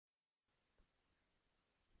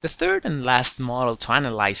The third and last model to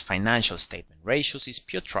analyze financial statement ratios is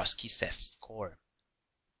Piotroski's F Score.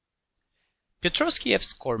 Piotroski F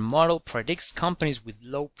Score model predicts companies with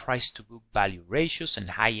low price-to-book value ratios and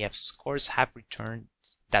high F scores have returns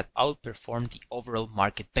that outperform the overall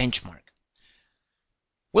market benchmark.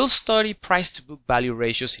 We'll study price-to-book value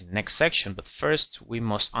ratios in the next section, but first we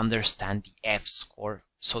must understand the F score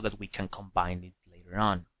so that we can combine it later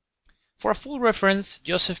on. For a full reference,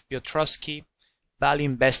 Joseph Piotroski value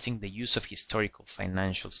investing the use of historical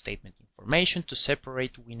financial statement information to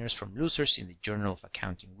separate winners from losers in the Journal of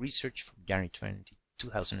Accounting Research from January 20,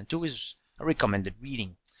 2002 is a recommended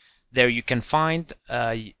reading. There you can find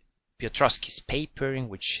Piotroski's paper in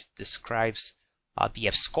which describes the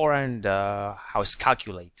F score and how it's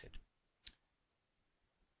calculated.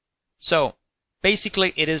 So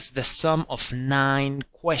basically it is the sum of 9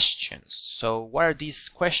 questions. So what are these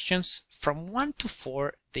questions? From 1 to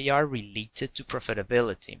 4 they are related to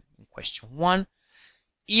profitability. In question 1,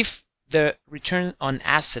 if the return on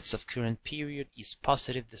assets of current period is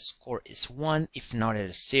positive, the score is 1. If not, it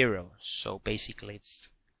is 0. So basically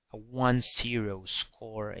it's a 1-0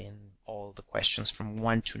 score in all the questions from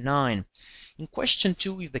 1 to 9. In question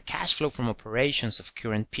 2, if the cash flow from operations of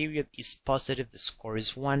current period is positive, the score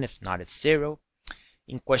is 1. If not, it's 0.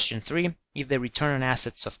 In question 3, if the return on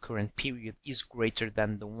assets of current period is greater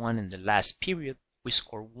than the one in the last period, we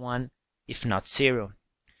score 1. If not, 0.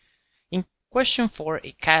 In question 4,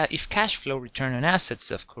 if cash flow return on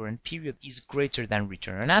assets of current period is greater than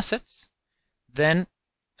return on assets, then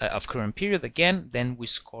of current period again, then we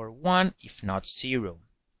score 1, if not 0.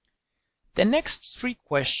 The next 3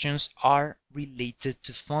 questions are related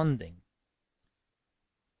to funding.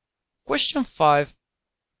 Question 5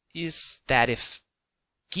 is that if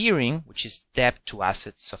gearing, which is debt to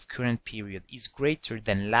assets of current period, is greater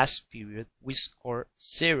than last period, we score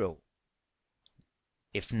 0,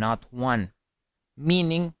 if not 1,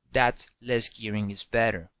 meaning that less gearing is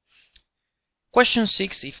better. Question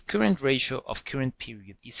 6, if current ratio of current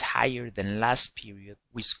period is higher than last period,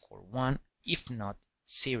 we score 1, if not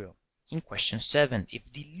 0. In question 7, if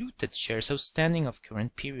diluted shares outstanding of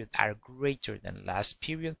current period are greater than last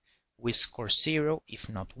period, we score 0, if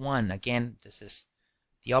not 1. Again, this is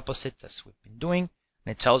the opposite as we've been doing,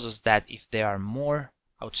 and it tells us that if there are more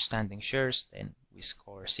outstanding shares, then we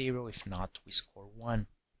score 0, if not, we score 1.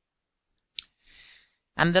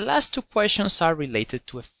 And the last 2 questions are related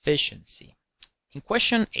to efficiency. In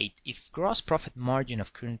question 8, if gross profit margin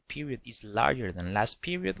of current period is larger than last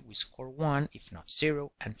period, we score 1, if not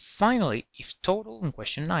 0. And finally, if total, in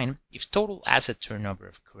question 9, if total asset turnover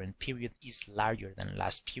of current period is larger than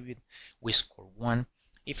last period, we score 1,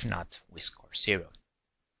 if not, we score 0.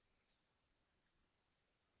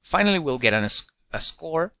 Finally, we'll get a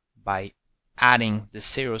score by adding the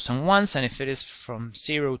zeros and ones, and if it is from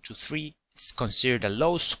 0 to 3, it's considered a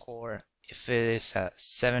low score. If it is a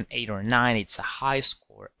 7, 8, or 9, it's a high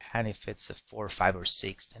score, and if it's a 4, 5, or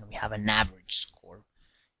 6, then we have an average score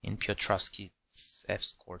in Piotroski's F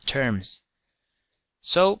score terms.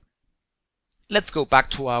 So let's go back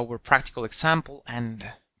to our practical example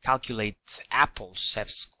and calculate Apple's F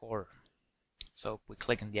score. So we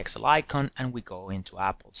click on the Excel icon and we go into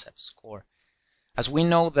Apple's F score. As we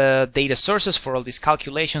know, the data sources for all these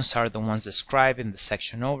calculations are the ones described in the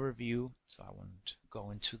section overview, so I won't go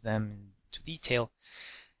into them into detail.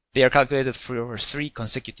 They are calculated for over 3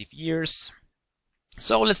 consecutive years.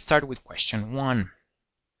 So let's start with question 1.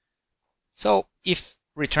 So if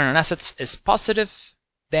return on assets is positive,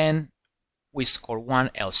 then we score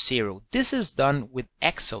 1, else 0. This is done with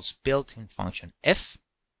Excel's built-in function if.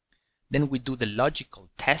 Then we do the logical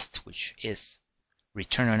test, which is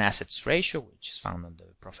return on assets ratio, which is found on the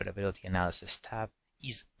profitability analysis tab,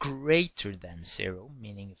 is greater than 0,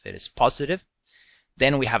 meaning if it is positive,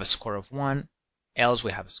 then we have a score of 1, else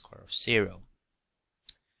we have a score of 0.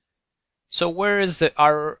 So where is the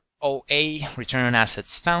ROA, return on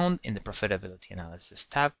assets, found? In the profitability analysis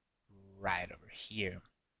tab, right over here.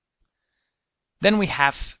 Then we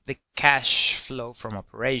have the cash flow from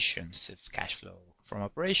operations. If cash flow from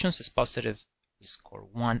operations is positive, we score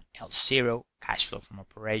 1, else 0. Cash flow from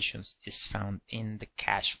operations is found in the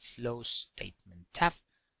cash flow statement tab.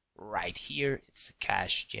 Right here, it's the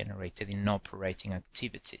cash generated in operating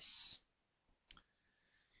activities.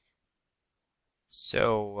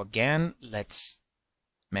 So again, let's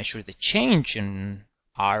measure the change in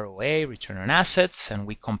ROA, return on assets, and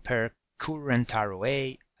we compare current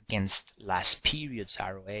ROA against last period's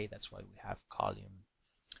ROA. That's why we have column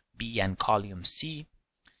B and column C.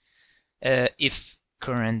 If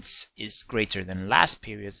current is greater than last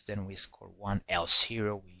period's, then we score 1, else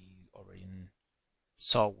 0. We already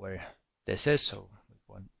saw where this is, so we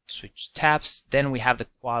won't switch tabs. Then we have the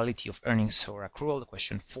quality of earnings or accrual, the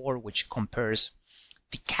question 4, which compares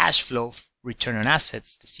the cash flow return on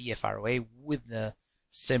assets, the CFROA, with the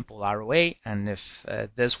simple ROA. And if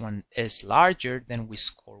this one is larger, then we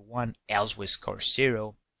score 1, else we score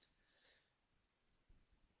 0.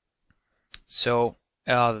 So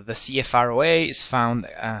the CFROA is found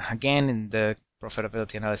again in the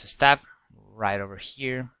profitability analysis tab right over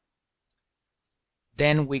here.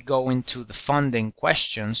 Then we go into the funding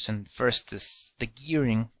questions, and first is the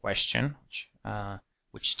gearing question,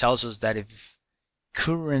 which tells us that if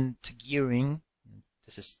current gearing,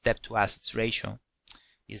 this is debt to assets ratio,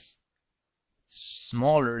 is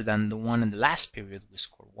smaller than the one in the last period, we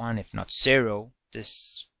score 1, if not 0.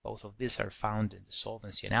 Both of these are found in the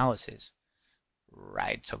solvency analysis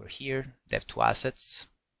right over here, debt to assets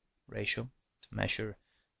ratio to measure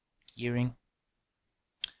gearing.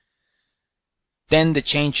 Then the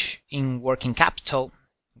change in working capital,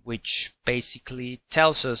 which basically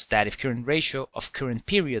tells us that if current ratio of current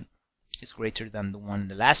period is greater than the one in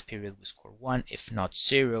the last period, we score 1, if not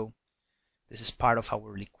 0. This is part of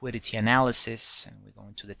our liquidity analysis, and we go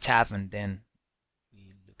into the tab and then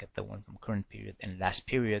we look at the one from current period and last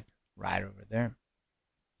period right over there.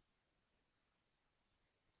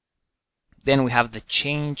 Then we have the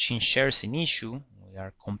change in shares in issue. We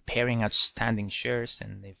are comparing outstanding shares,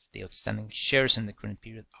 and if the outstanding shares in the current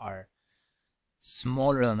period are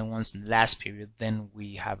smaller than the ones in the last period, then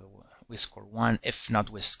we score 1, if not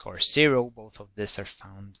we score 0. Both of these are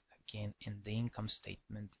found again in the income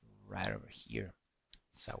statement right over here.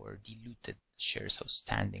 It's our diluted shares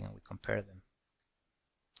outstanding, and we compare them.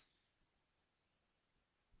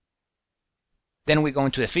 Then we go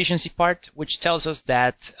into the efficiency part, which tells us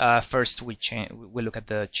that first we look at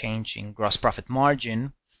the change in gross profit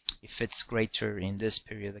margin. If it's greater in this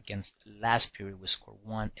period against last period, we score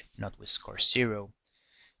 1. If not, we score 0.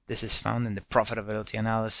 This is found in the profitability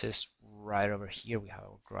analysis right over here. We have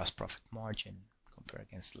our gross profit margin compared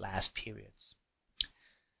against last periods.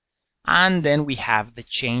 And then we have the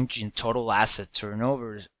change in total asset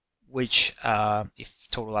turnover, which if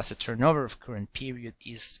total asset turnover of current period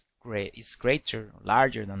is greater or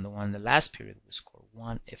larger than the one in the last period, we score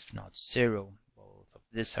 1, if not 0. Both of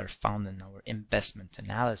these are found in our investment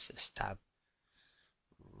analysis tab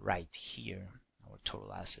right here, our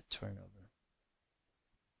total asset turnover.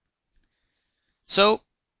 So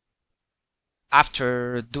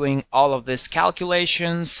after doing all of these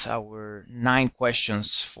calculations, our 9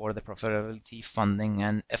 questions for the profitability, funding,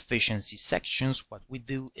 and efficiency sections, what we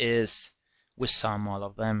do is we sum all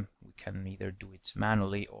of them. We can either do it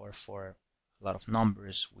manually, or for a lot of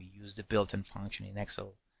numbers, we use the built-in function in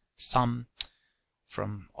Excel, sum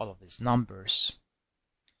from all of these numbers.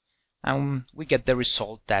 And we get the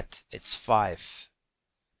result that it's 5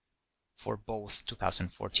 for both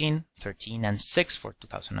 2014, 13, and 6 for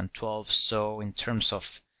 2012. So in terms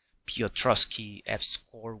of Piotroski F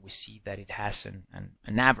score, we see that it has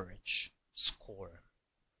an average score